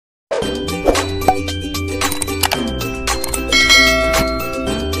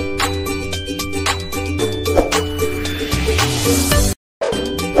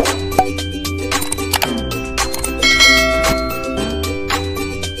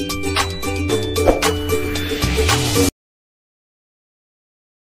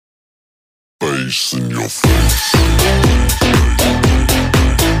Bass in your face.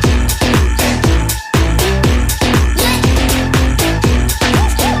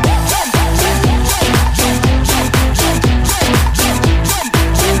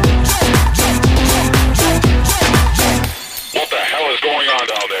 What the hell is going on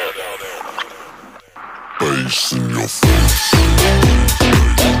down there? Bass in your face.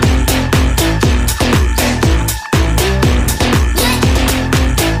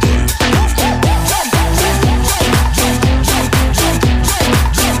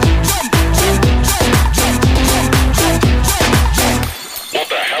 What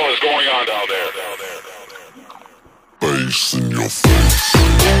the hell is going on down there? Bass in your face.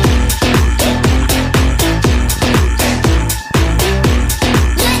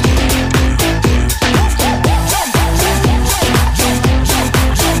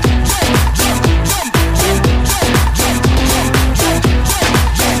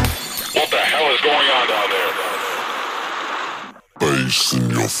 What the hell is going on down there? Bass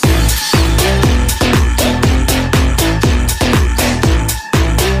in your face.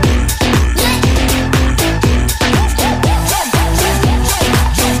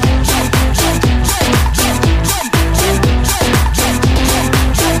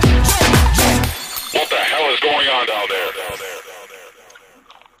 What the hell is going on down there?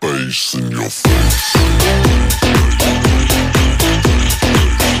 Bass in your face.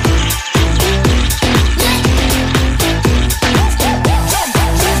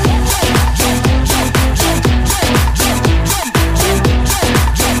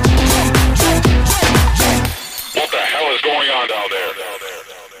 What the hell is going on down there?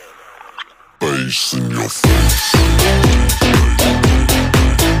 Bass in your face.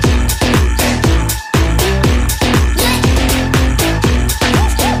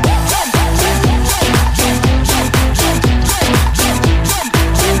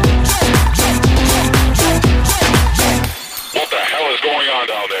 What the hell is going on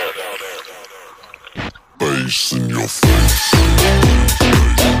down there? Bass in your face.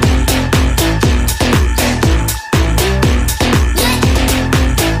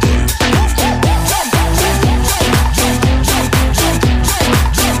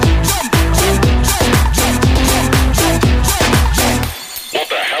 What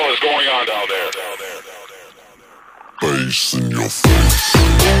the hell is going on down there? Bass in your face.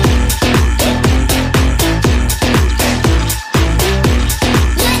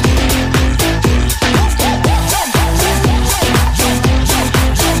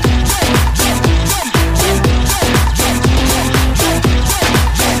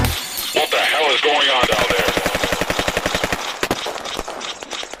 What the hell is going on down there?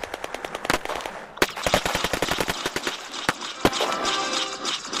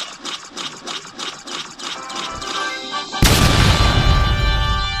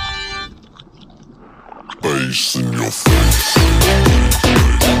 Bass in your face.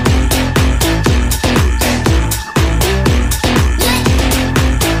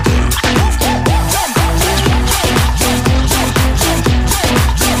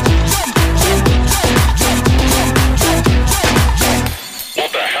 What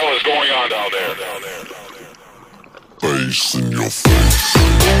the hell is going on down there? Bass in your face.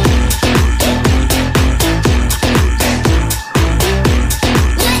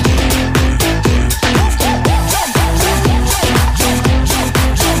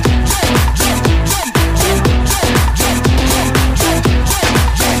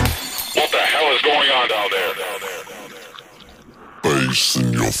 What the hell is going on down there? Bass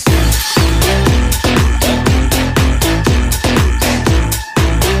in your face.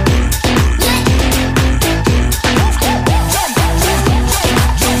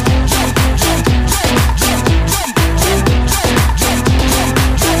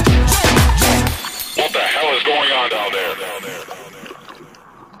 What the hell is going on down there?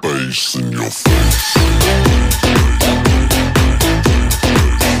 Bass in your face.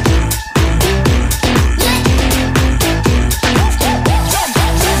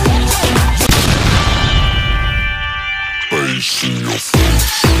 Bass in your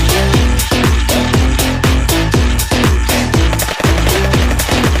face.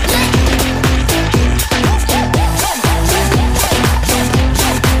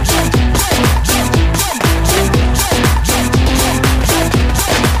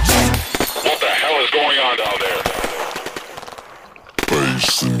 What the hell is going on down there?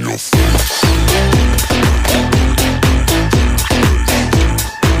 Bass in your face.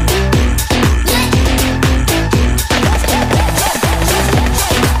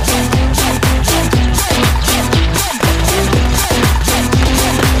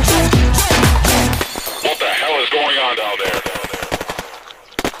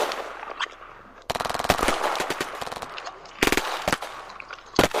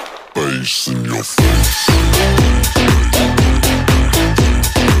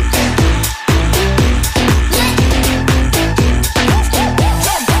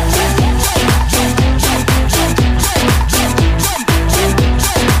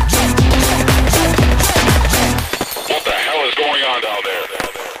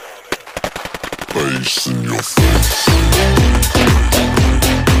 bass in your face.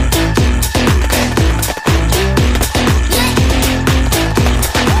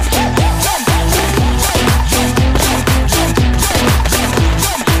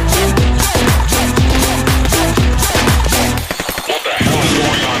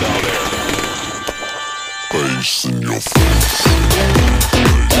 Bass in your face.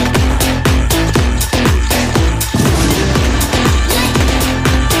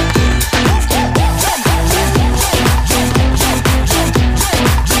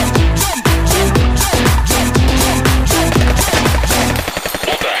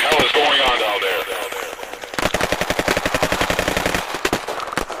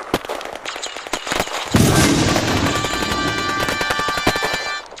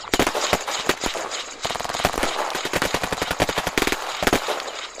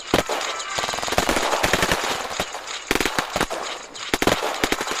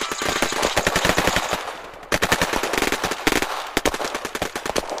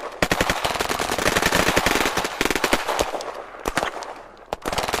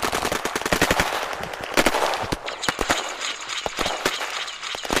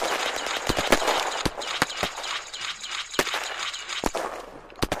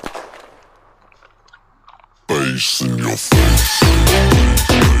 Bass in your face.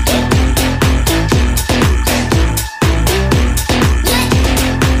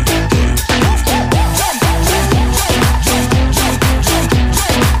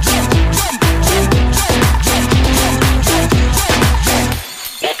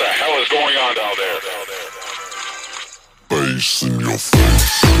 What the hell is going on down there? Bass in your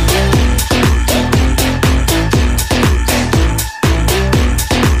face.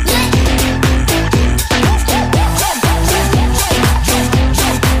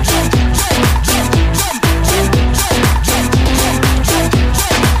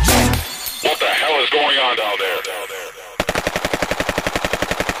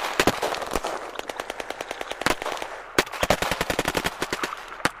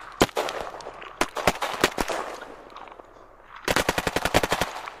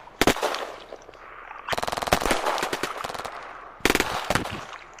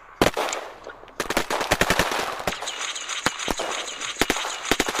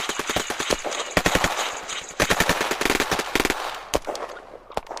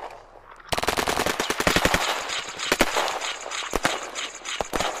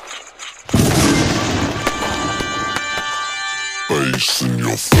 Bass in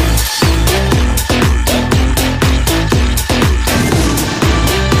your face.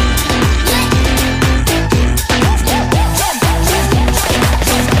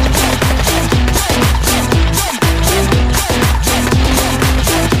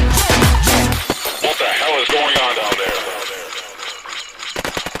 What the hell is going on down there?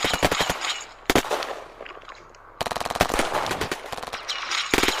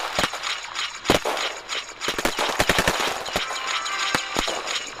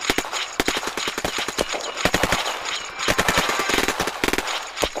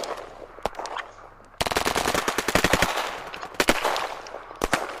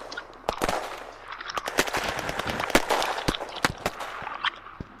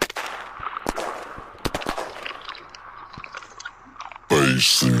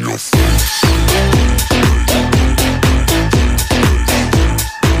 Bass in your face.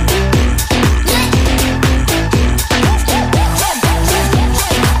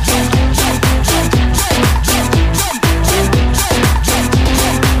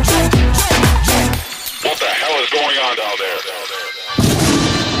 What the hell is going on down there?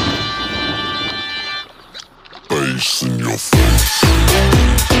 Bass in your face.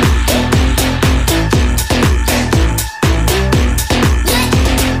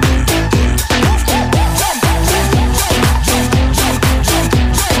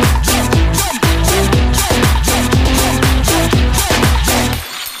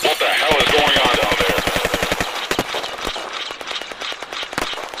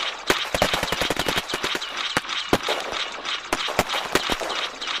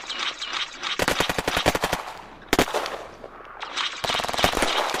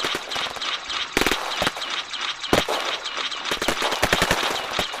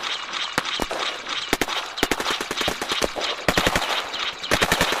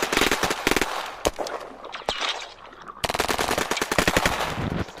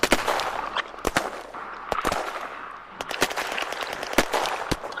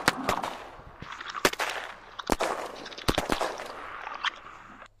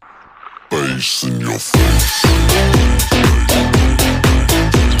 Bass in your face.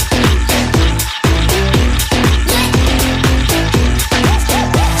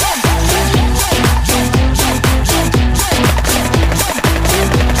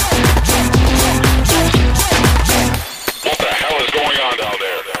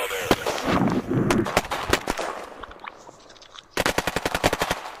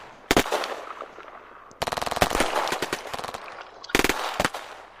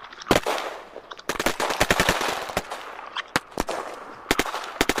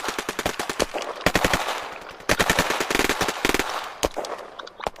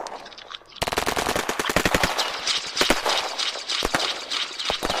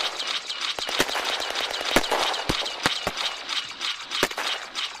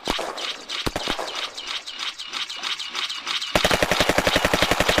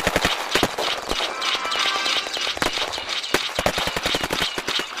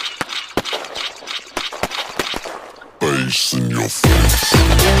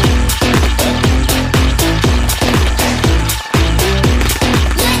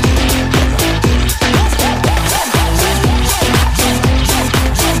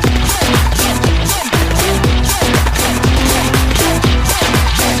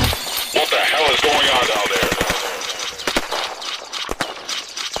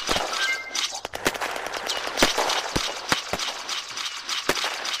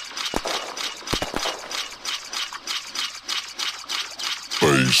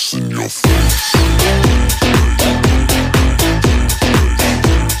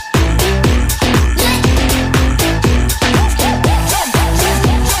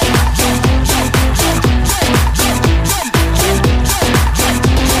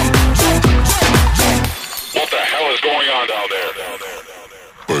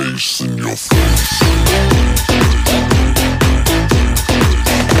 Bass in your face.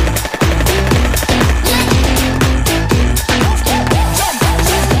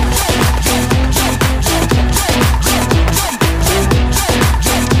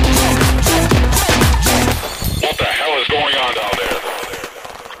 What the hell is going on down there?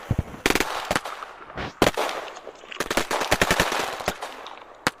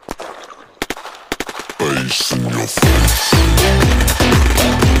 Bass in your face.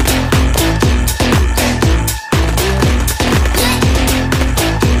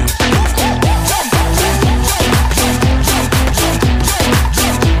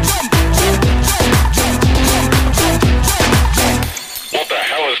 What the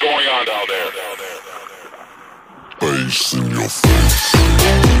hell is going on down there? Bass in your face.